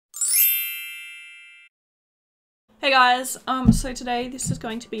Hey guys, so today this is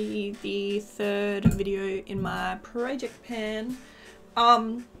going to be the third video in my project pan.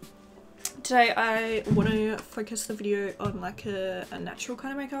 Today I want to focus the video on like a natural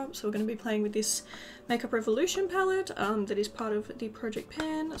kind of makeup, so we're going to be playing with this Makeup Revolution palette that is part of the project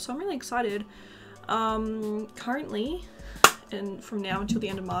pan, so I'm really excited. Currently, and from now until the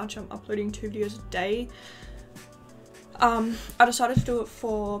end of March, I'm uploading 2 videos a day. I decided to do it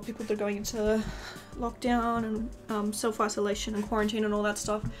for people that are going into lockdown and self-isolation and quarantine and all that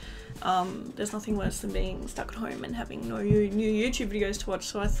stuff. There's nothing worse than being stuck at home and having no new YouTube videos to watch,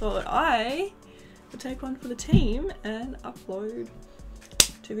 so I thought I would take one for the team and upload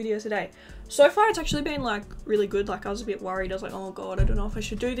 2 videos a day. So far it's actually been like really good. Like I was a bit worried, I was like, oh god, I don't know if I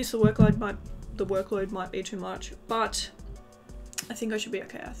should do this, the workload might be too much, but I think I should be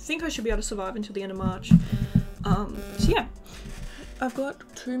okay. I think I should be able to survive until the end of March. So yeah, I've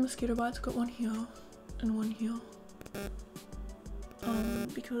got 2 mosquito bites. I've got one here and one here,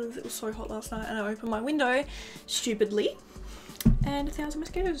 because it was so hot last night and I opened my window stupidly and 1,000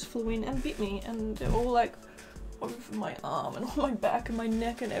 mosquitoes flew in and bit me, and they're all like over my arm and on my back and my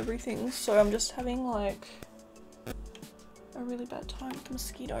neck and everything, so I'm just having like a really bad time with the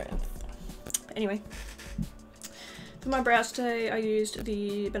mosquito. But anyway, for my brows today, I used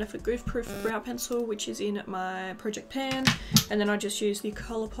the Benefit Goof Proof Brow Pencil, which is in my project pan, and then I just used the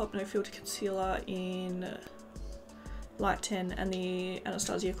Colourpop No Filter Concealer in Light 10 and the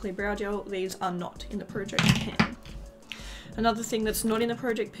Anastasia Clear Brow Gel. These are not in the project pan. Another thing that's not in the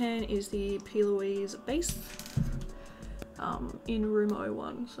project pan is the P. Louise base in Room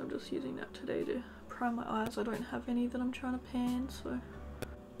 01, so I'm just using that today to prime my eyes. I don't have any that I'm trying to pan, so...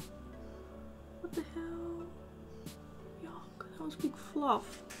 What the hell? That was big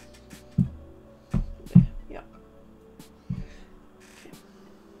fluff. There, yeah.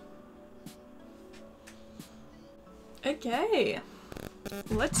 Okay,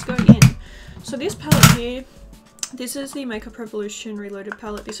 let's go in. So this palette here, this is the Makeup Revolution Reloaded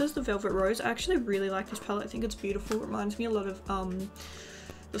palette. This is the Velvet Rose. I actually really like this palette. I think it's beautiful. It reminds me a lot of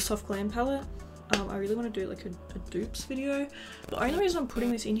the Soft Glam palette. I really want to do like a dupes video. The only reason I'm putting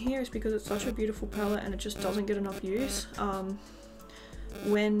this in here is because it's such a beautiful palette and it just doesn't get enough use.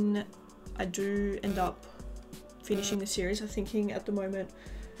 When I do end up finishing the series, I'm thinking at the moment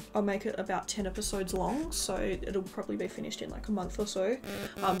I'll make it about 10 episodes long, so it'll probably be finished in like a month or so.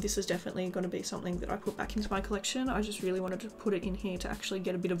 This is definitely going to be something that I put back into my collection. I just really wanted to put it in here to actually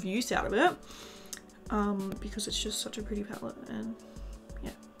get a bit of use out of it, because it's just such a pretty palette. And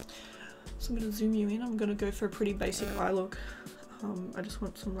yeah, so I'm going to zoom you in. I'm going to go for a pretty basic eye look. I just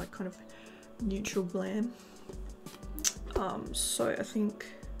want some like kind of neutral glam. So I think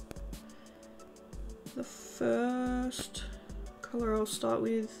the first colour I'll start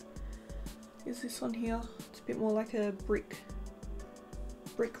with is this one here. It's a bit more like a brick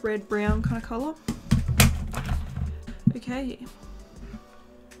red brown kind of colour. Okay,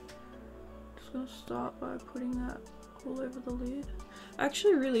 just gonna start by putting that all over the lid. I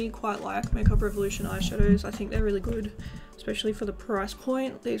actually really quite like Makeup Revolution eyeshadows. I think they're really good, especially for the price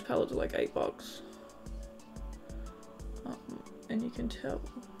point. These palettes are like $8. And you can tell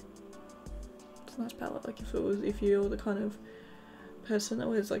it's a nice palette. Like if you're the kind of person that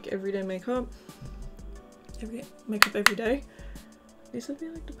wears like everyday makeup, every day, this would be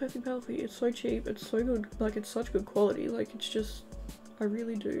like the perfect palette for you. It's so cheap, it's so good, like it's such good quality. Like it's just, I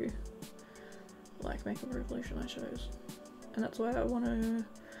really do like Makeup Revolution eyeshadows, and that's why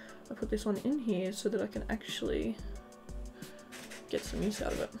I put this one in here so that I can actually get some use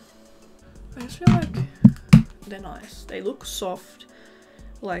out of it. I just feel like they're nice. They look soft,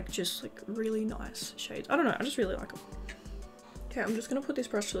 like just like really nice shades. I don't know, I just really like them. Okay, I'm just gonna put this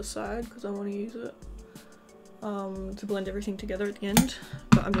brush to the side because I want to use it to blend everything together at the end,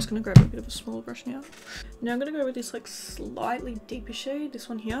 but I'm just gonna grab a bit of a smaller brush now. Now I'm gonna go with this like slightly deeper shade, this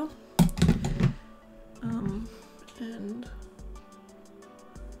one here, and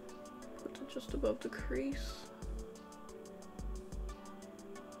put it just above the crease.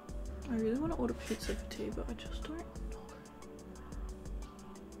 I really want to order pizza for tea, but I just don't know.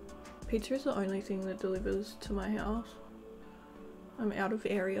 Pizza is the only thing that delivers to my house. I'm out of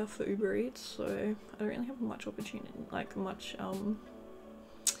area for Uber Eats, so I don't really have much opportunity, like much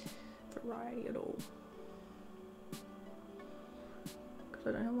variety at all. Because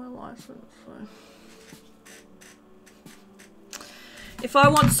I don't have my license, so. If I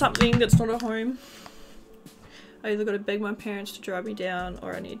want something that's not at home, I either got to beg my parents to drive me down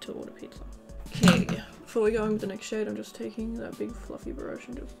or I need to order pizza. Okay, before we go in with the next shade, I'm just taking that big fluffy brush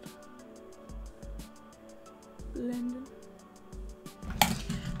and just blending.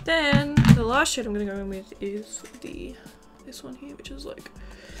 Then the the last shade I'm going to go in with is this one here, which is like,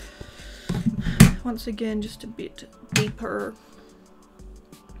 once again, just a bit deeper.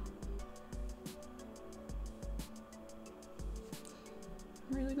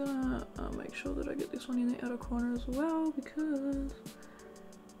 I'm really gonna make sure that I get this one in the outer corner as well, because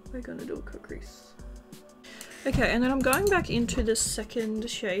we're gonna do a cut crease. Okay, and then I'm going back into the second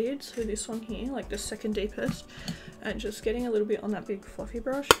shade, so this one here, like the second deepest, and just getting a little bit on that big fluffy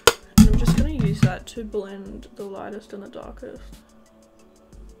brush, and I'm just going to use that to blend the lightest and the darkest.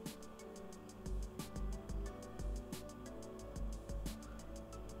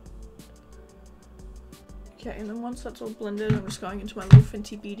 Okay, and then once that's all blended, I'm just going into my little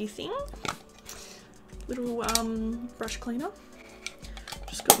Fenty Beauty thing, little brush cleaner.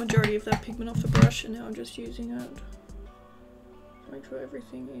 Just got majority of that pigment off the brush, and now I'm just using it to make sure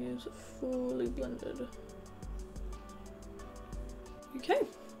everything is fully blended. Okay,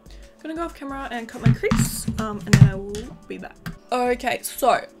 I'm gonna go off camera and cut my crease, and then I will be back. Okay,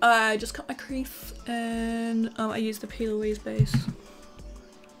 so I just cut my crease, and I used the P. Louise base.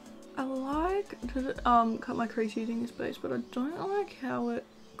 I like to cut my crease using this base, but I don't like how it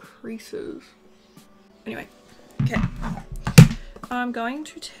creases. Anyway, okay. I'm going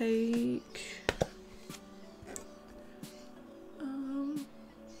to take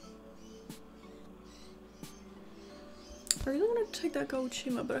I really want to take that gold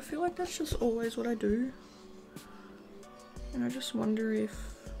shimmer, but I feel like that's just always what I do, and I just wonder if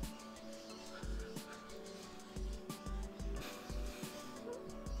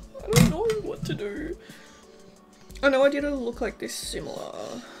I don't know what to do. I know I did a look like this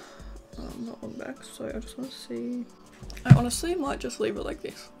similar not on back, so I just want to see. I honestly might just leave it like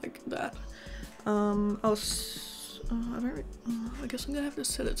this, like that. I guess I'm gonna have to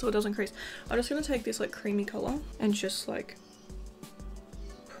set it so it doesn't crease. I'm just gonna take this like creamy color and just like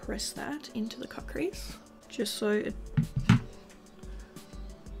press that into the cut crease, just so it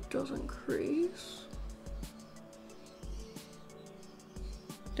doesn't crease.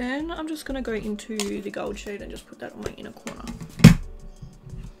 Then I'm just gonna go into the gold shade and just put that on my inner corner.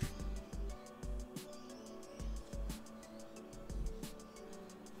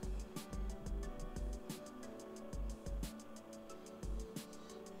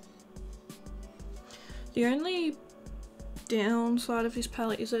 The only downside of this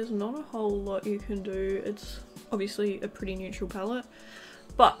palette is there's not a whole lot you can do. It's obviously a pretty neutral palette,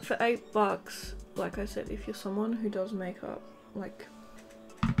 but for $8, like I said, if you're someone who does makeup like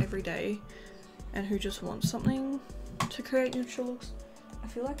every day and who just wants something to create neutral looks, I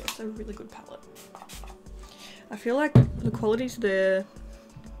feel like it's a really good palette. I feel like the quality's there,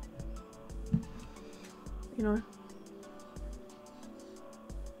 you know.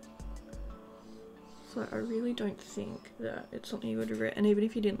 So I really don't think that it's something you would regret, and even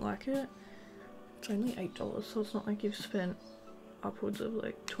if you didn't like it, it's only $8, so it's not like you've spent upwards of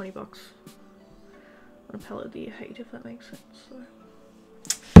like 20 bucks on a palette that you hate, if that makes sense. So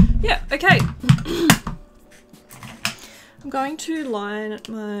yeah, okay. I'm going to line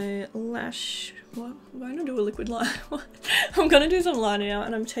my lash. What? I'm going to do a liquid line. I'm going to do some lining now,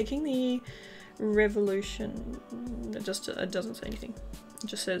 and I'm taking the Revolution. It doesn't say anything. It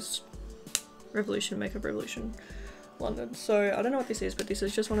just says Revolution Makeup Revolution London. So I don't know what this is, but this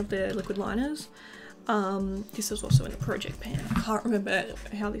is just one of their liquid liners. This is also in the project pan. I can't remember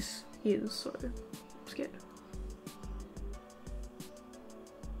how this is, so I'm scared.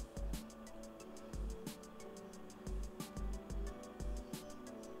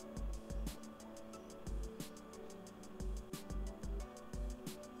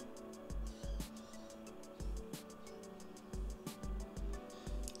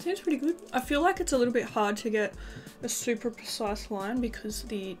 Seems pretty good. I feel like it's a little bit hard to get a super precise line because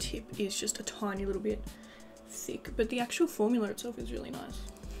the tip is just a tiny little bit thick, but the actual formula itself is really nice.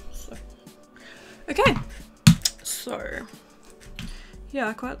 So okay, so yeah,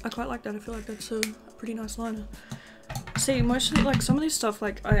 I quite like that. I feel like that's a pretty nice liner. See, mostly like some of this stuff,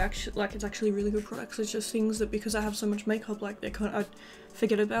 like it's actually really good products. It's just things that because I have so much makeup, like I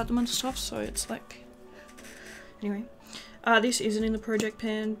forget about them and stuff. So it's like, anyway. This isn't in the project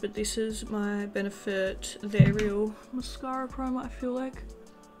pan, but this is my Benefit They're Real mascara primer. I feel like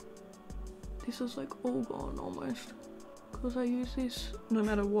this is like all gone almost, because I use this no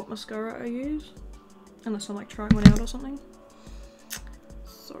matter what mascara I use, unless I'm like trying one out or something.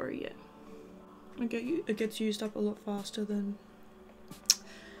 So yeah, it gets used up a lot faster than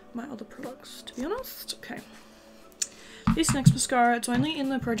my other products, to be honest. Okay. This next mascara, it's only in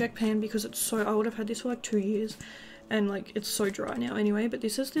the project pan because it's so, I would have had this for like 2 years. And like it's so dry now anyway, but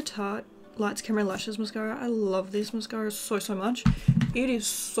this is the Tarte Lights Camera Lashes mascara. I love this mascara so much. It is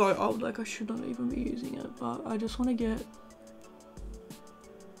so old, like I should not even be using it, but I just want to get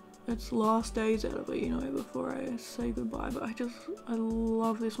its last days out of it, you know, before I say goodbye. But I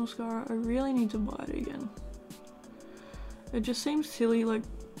love this mascara. I really need to buy it again. It just seems silly like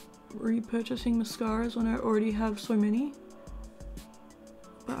repurchasing mascaras when I already have so many.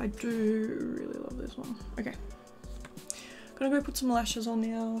 But I do really love this one. Okay. Gonna go put some lashes on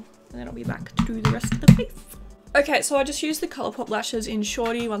now, and then I'll be back to do the rest of the face. Okay, so I just used the Colourpop lashes in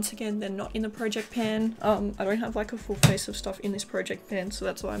Shorty. Once again, they're not in the project pan. I don't have like a full face of stuff in this project pan, so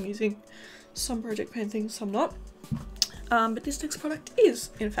that's why I'm using some project pan things, some not. But this next product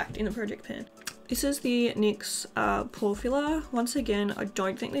is, in fact, in the project pan. This is the NYX Pore Filler. Once again, I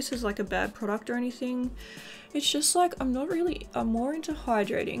don't think this is like a bad product or anything. It's just like, I'm more into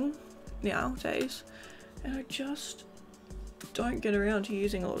hydrating nowadays, and I just don't get around to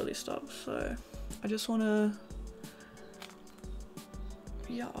using a lot of this stuff, so I just want to,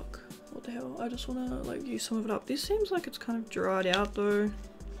 yuck, what the hell, I just want to like use some of it up. This seems like it's kind of dried out though.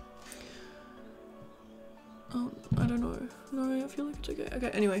 I don't know, no, I feel like it's okay. Okay,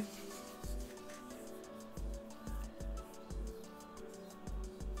 anyway.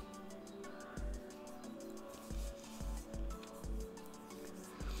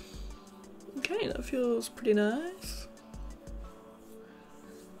 Okay, that feels pretty nice.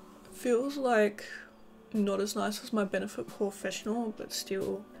 Feels like not as nice as my Benefit Professional, but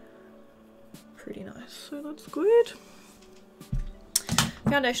still pretty nice, so that's good.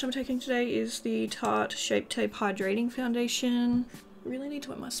 Foundation I'm taking today is the Tarte Shape Tape Hydrating Foundation. I really need to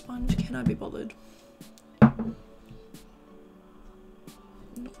wet my sponge. Can I be bothered? Not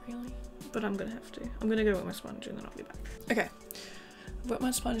really, but I'm gonna have to. I'm gonna go wet my sponge and then I'll be back. Okay, I've wet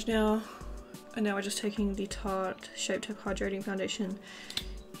my sponge now, and now we're just taking the Tarte Shape Tape Hydrating Foundation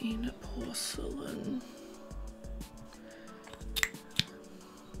in Porcelain.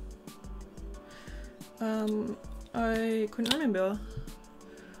 I couldn't remember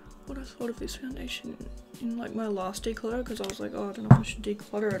what I thought of this foundation in like my last declutter, because I was like, oh, I don't know if I should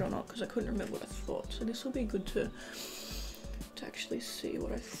declutter it or not, because I couldn't remember what I thought. So this will be good to actually see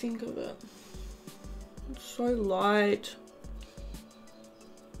what I think of it. It's so light.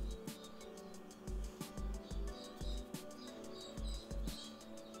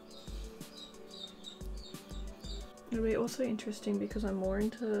 It'll be also interesting because I'm more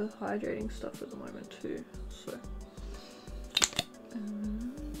into hydrating stuff at the moment too, so.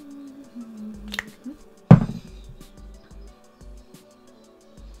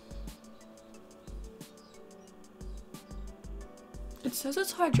 It says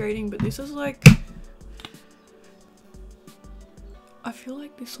it's hydrating, but this is like, I feel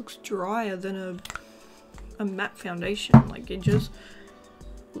like this looks drier than a matte foundation. Like, it just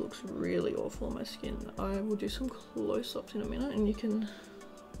looks really awful on my skin. I will do some close-ups in a minute and you can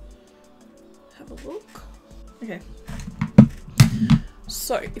have a look. Okay,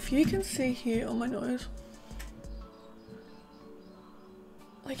 so if you can see here on my nose,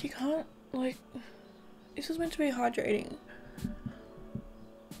 like, you can't, like, this is meant to be hydrating.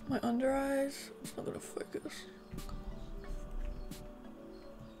 My under eyes, it's not gonna focus.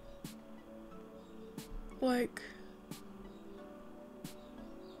 Like,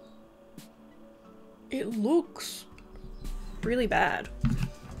 it looks really bad.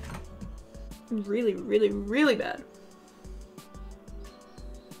 Really, really, really bad.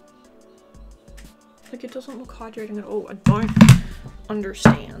 Like, it doesn't look hydrating at all. I don't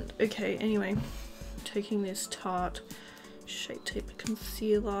understand. Okay, anyway, taking this Tarte Shape Tape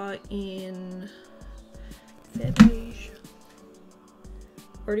Concealer in Fair Beige.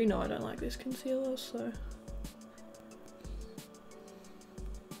 Already know I don't like this concealer, so.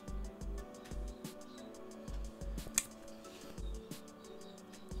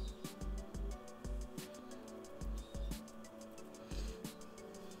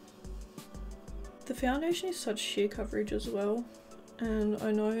 The foundation is such sheer coverage as well, and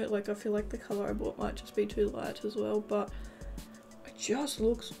I know, like, I feel like the colour I bought might just be too light as well, but it just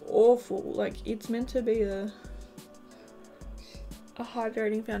looks awful. Like, it's meant to be a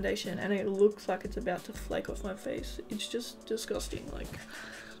hydrating foundation and it looks like it's about to flake off my face. It's just disgusting. Like,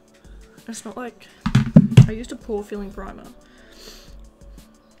 it's not like I used a pore filling primer.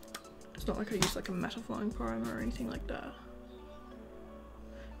 It's not like I used like a mattifying primer or anything like that.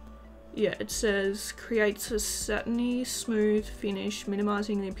 Yeah, it says creates a satiny, smooth finish,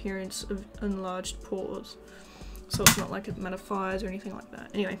 minimizing the appearance of enlarged pores. So it's not like it mattifies or anything like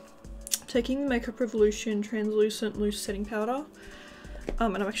that. Anyway, taking the Makeup Revolution Translucent Loose Setting Powder.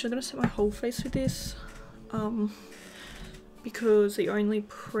 And I'm actually going to set my whole face with this. Because the only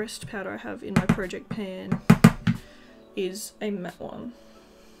pressed powder I have in my project pan is a matte one.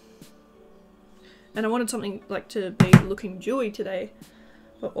 And I wanted something like to be looking dewy today,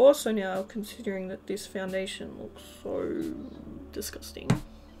 but also now considering that this foundation looks so disgusting,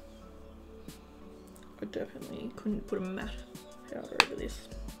 I definitely couldn't put a matte powder over this.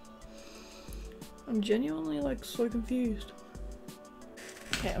 I'm genuinely like so confused.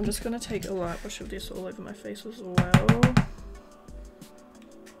 Okay, I'm just gonna take a light brush of this all over my face as well.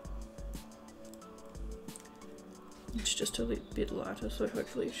 It's just a little bit lighter, so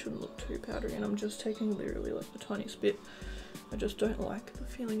hopefully it shouldn't look too powdery, and I'm just taking literally like the tiniest bit. I just don't like the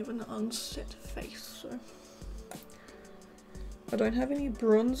feeling of an unset face, so. I don't have any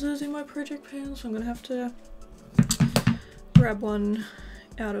bronzers in my project pan, so I'm gonna have to grab one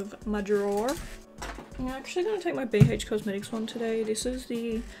out of my drawer. I'm actually gonna take my BH Cosmetics one today. This is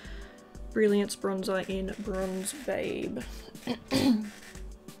the Brilliance Bronzer in Bronze Babe. I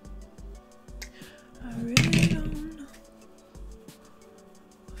really don't know.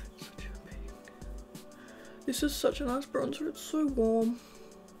 This is such a nice bronzer, it's so warm.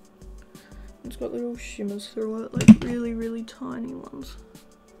 It's got little shimmers through it, like really, really tiny ones.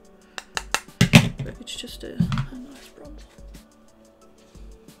 But it's just a nice bronzer.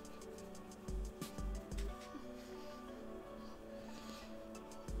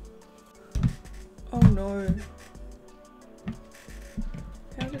 Oh no.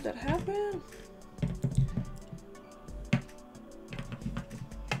 How did that happen?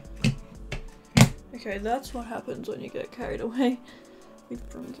 Okay, that's what happens when you get carried away with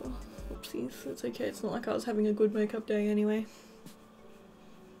bronzer. Oopsies, it's okay, it's not like I was having a good makeup day anyway.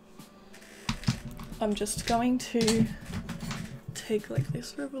 I'm just going to take like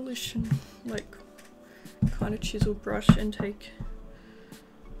this Revolution, like kind of chisel brush and take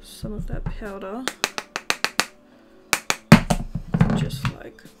some of that powder and just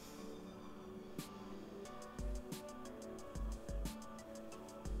like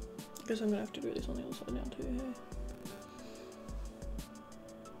I guess I'm gonna have to do this on the other side now too.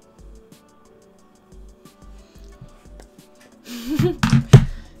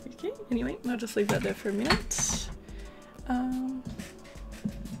 Okay, anyway, I'll just leave that there for a minute. I'm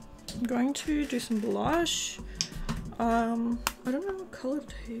going to do some blush. I don't know what colour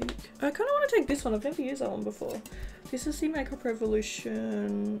to take. I kind of want to take this one. I've never used that one before. This is the Makeup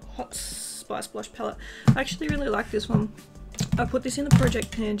Revolution Hot Spice Blush Palette. I actually really like this one. I put this in the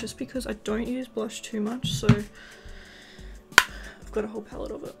project pan just because I don't use blush too much, so I've got a whole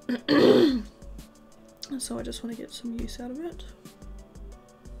palette of it. So I just want to get some use out of it.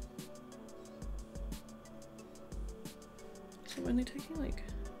 So I'm only taking like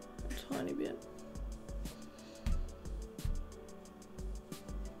a tiny bit.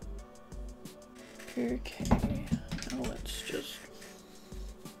 Okay, now let's just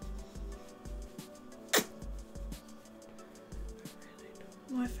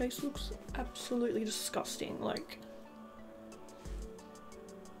my face looks absolutely disgusting, like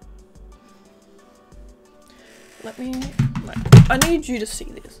let me like I need you to see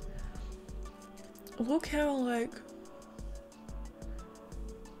this. Look how like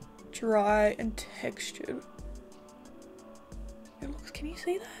dry and textured it looks. Can you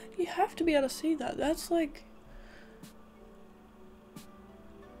see that? You have to be able to see that. That's like,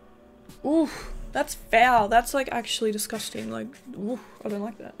 oof, that's foul. That's like actually disgusting. Like, oof, I don't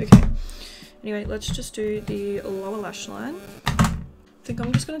like that. Okay. Anyway, let's just do the lower lash line. I think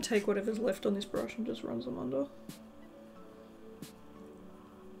I'm just gonna take whatever's left on this brush and just run some under.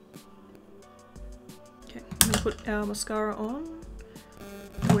 Okay, I'm gonna put our mascara on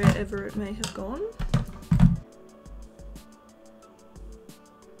wherever it may have gone.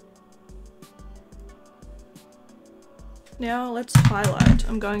 Now let's highlight.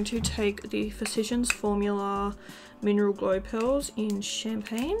 I'm going to take the Physicians Formula Mineral Glow Pearls in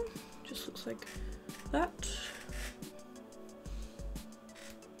Champagne. Just looks like that.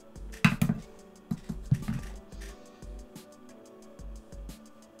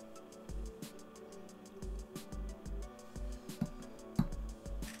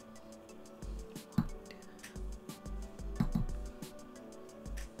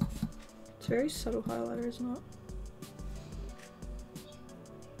 It's a very subtle highlighter, isn't it?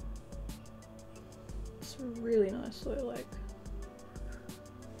 Really nice though, like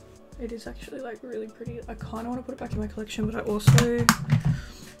it is actually like really pretty. I kind of want to put it back in my collection, but I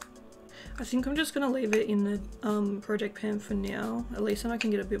think I'm just gonna leave it in the project pan for now, at least then I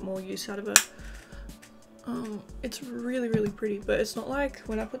can get a bit more use out of it. It's really, really pretty, but it's not like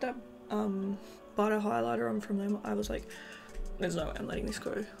when I put that butter highlighter on from them, I was like, there's no way I'm letting this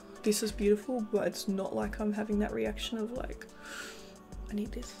go. This is beautiful, but it's not like I'm having that reaction of like, I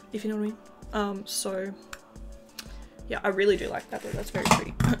need this, if you know what I mean. So Yeah, I really do like that though. That's very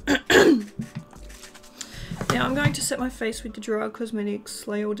pretty. Now I'm going to set my face with the Gerard Cosmetics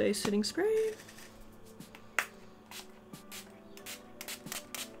Slay All Day Setting Spray.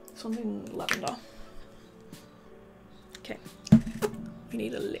 Something lavender. Okay. We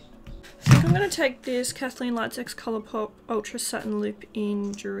need a lip. So I'm going to take this Kathleen Lights X Colourpop Ultra Satin Lip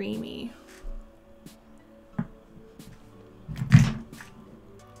in Dreamy.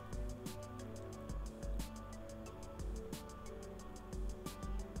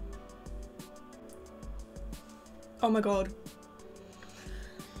 Oh my god.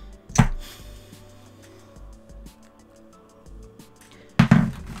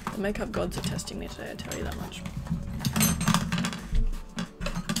 The makeup gods are testing me today, I tell you that much.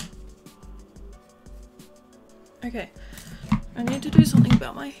 Okay, I need to do something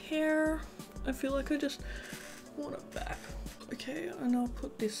about my hair. I feel like I just want it back. Okay, and I'll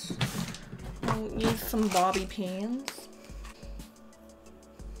put this, I'll use some bobby pins.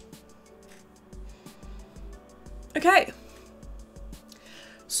 Okay,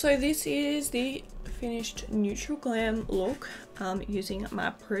 so this is the finished neutral glam look using my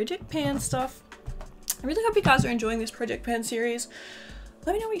project pan stuff. I really hope you guys are enjoying this project pan series.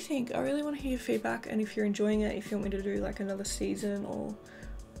 Let me know what you think. I really want to hear your feedback, and if you're enjoying it, if you want me to do like another season or,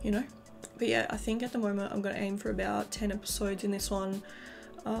 you know. But yeah, I think at the moment I'm going to aim for about 10 episodes in this one.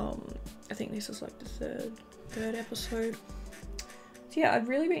 I think this is like the third episode. So yeah, I'd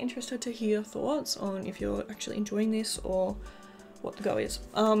really be interested to hear your thoughts on if you're actually enjoying this or what the go is.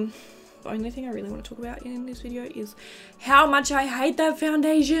 The only thing I really want to talk about in this video is how much I hate that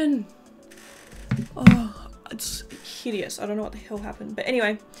foundation. Oh, it's hideous. I don't know what the hell happened. But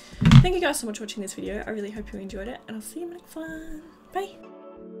anyway, thank you guys so much for watching this video. I really hope you enjoyed it, and I'll see you in the next one. Bye.